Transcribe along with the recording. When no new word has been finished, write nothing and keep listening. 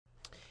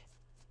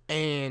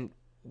And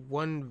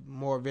one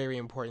more very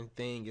important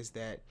thing is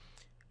that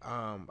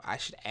I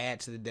should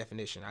add to the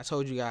definition. I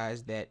told you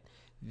guys that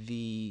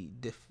the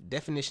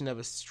definition of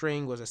a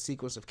string was a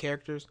sequence of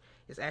characters.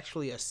 It's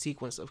actually a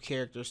sequence of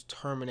characters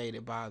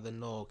terminated by the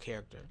null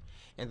character.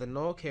 And the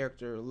null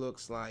character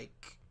looks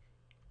like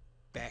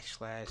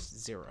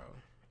 \0.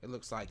 It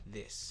looks like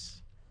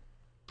this.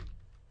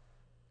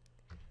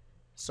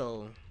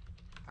 So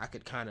I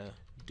could kind of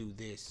do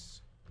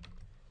this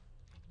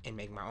and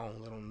make my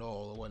own little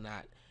null or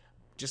whatnot.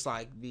 Just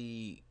like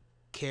the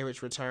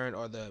carriage return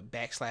or the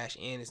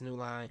 \n is new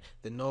line,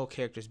 the null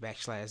character is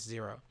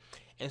 \0.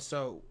 And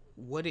so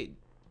what the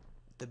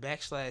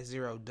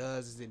 \0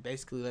 does is it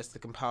basically lets the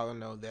compiler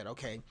know that,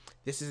 okay,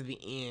 this is the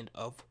end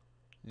of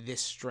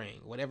this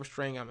string. Whatever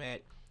string I'm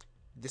at,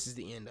 this is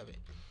the end of it.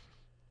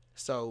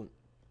 So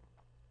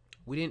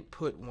we didn't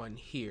put one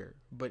here,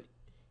 but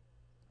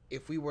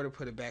if we were to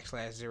put a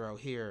 \0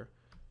 here,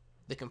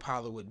 the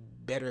compiler would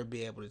better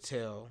be able to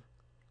tell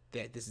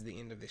that this is the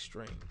end of this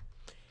string.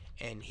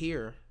 And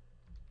here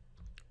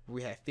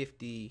we have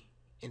 50,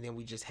 and then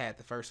we just had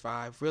the first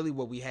 5. Really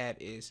what we have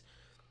is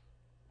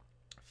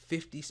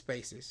 50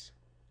 spaces,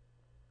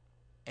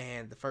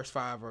 and the first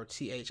 5 are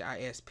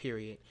THIS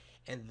period,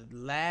 and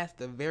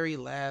the very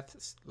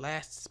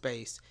last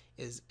space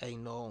is a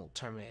null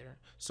terminator.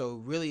 So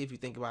really, if you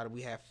think about it,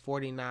 we have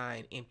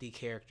 49 empty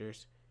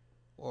characters,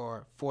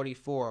 or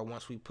 44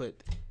 once we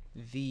put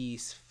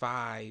these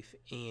 5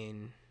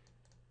 in,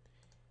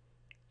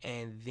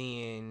 and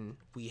then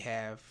we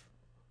have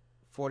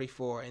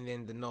 44 and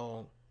then the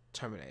null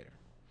terminator.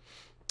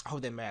 I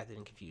hope that math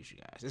didn't confuse you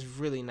guys. It's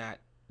really not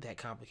that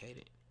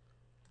complicated.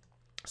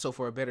 So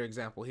for a better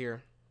example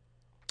here,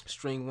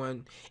 string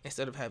 1,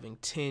 instead of having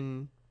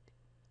 10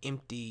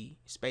 empty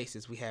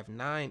spaces, we have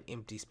 9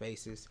 empty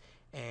spaces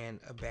and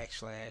a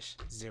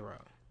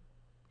 \0.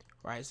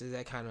 Right? So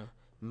that kind of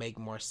make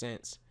more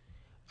sense.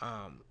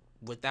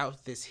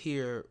 Without this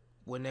here,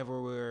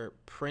 whenever we're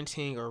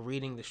printing or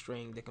reading the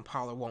string, the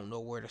compiler won't know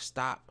where to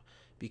stop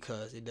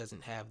because it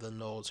doesn't have the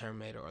null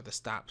terminator or the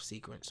stop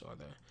sequence or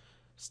the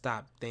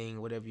stop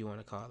thing, whatever you want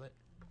to call it.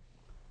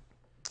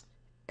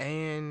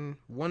 And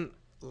one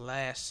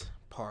last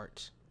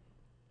part,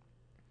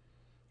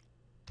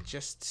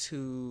 just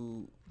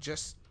to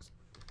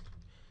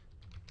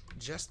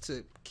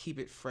keep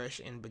it fresh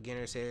in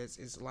beginner's heads,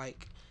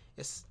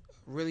 it's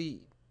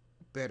really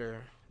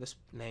better. Let's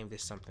name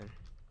this something.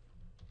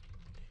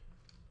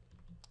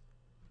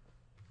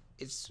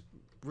 It's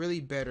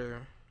really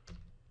better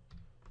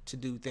to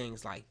do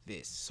things like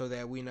this so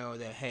that we know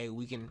that, hey,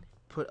 we can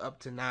put up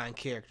to 9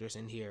 characters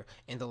in here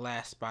and the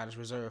last spot is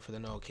reserved for the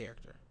null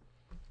character.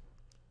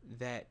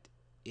 That's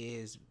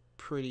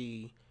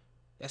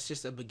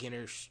just a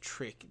beginner's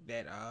trick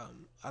that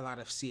a lot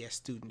of CS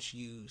students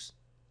use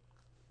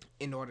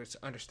in order to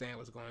understand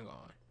what's going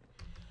on.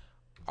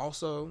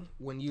 Also,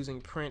 when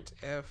using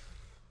printf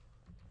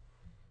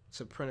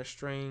to print a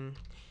string,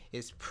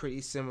 it's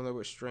pretty similar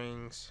with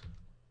strings.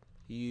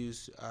 You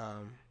use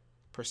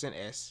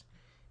 %s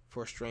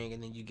for a string,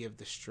 and then you give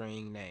the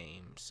string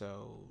name.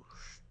 So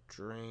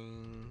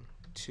string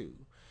 2.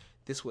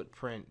 This would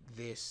print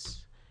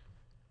this.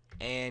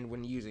 And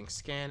when using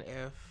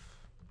scanf,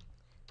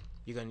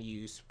 you're going to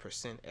use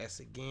 %s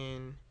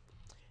again.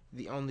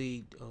 The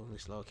only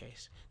this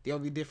lowercase. The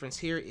only difference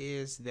here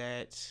is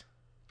that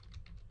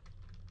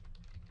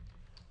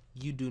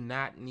you do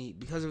not need,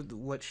 because of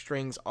what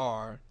strings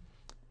are,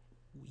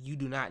 you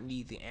do not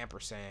need the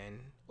ampersand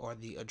or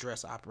the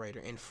address operator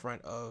in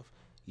front of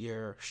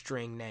your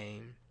string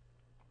name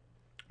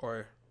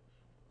or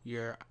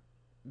your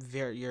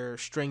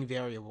string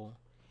variable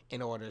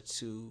in order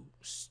to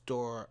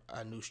store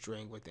a new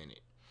string within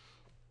it.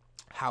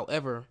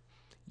 However,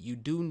 you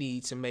do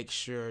need to make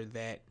sure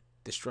that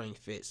the string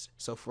fits.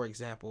 So for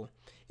example,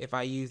 if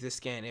I use this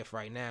scanf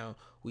right now,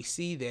 we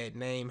see that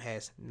name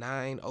has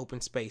 9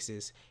 open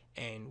spaces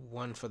and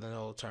 1 for the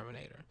null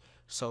terminator.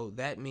 So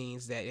that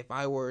means that if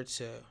I were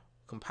to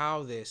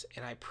compile this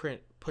and I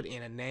put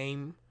in a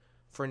name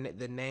for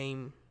the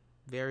name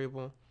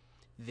variable,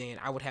 then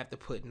I would have to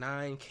put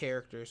 9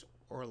 characters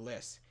or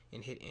less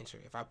and hit enter.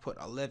 If I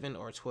put 11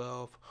 or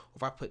 12, or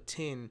if I put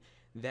 10,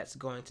 that's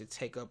going to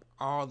take up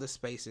all the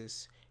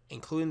spaces,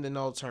 including the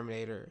null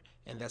terminator,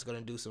 and that's going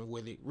to do some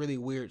really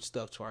weird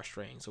stuff to our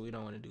string, so we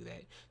don't want to do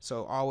that.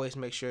 So always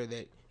make sure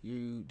that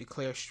you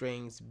declare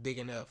strings big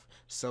enough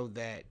so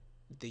that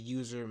the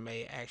user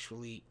may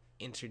actually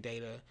enter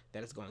data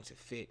that is going to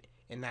fit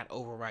and not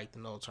overwrite the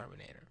null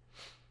terminator.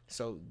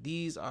 So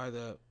these are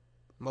the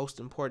most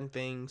important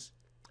things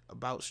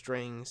about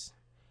strings.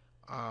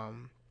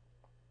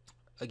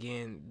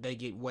 Again, they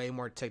get way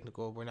more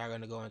technical. We're not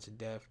going to go into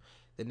depth.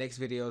 The next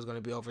video is going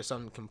to be over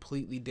something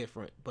completely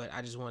different, but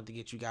I just wanted to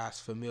get you guys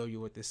familiar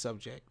with this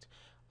subject.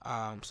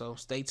 So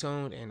stay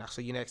tuned, and I'll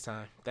see you next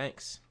time.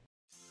 Thanks.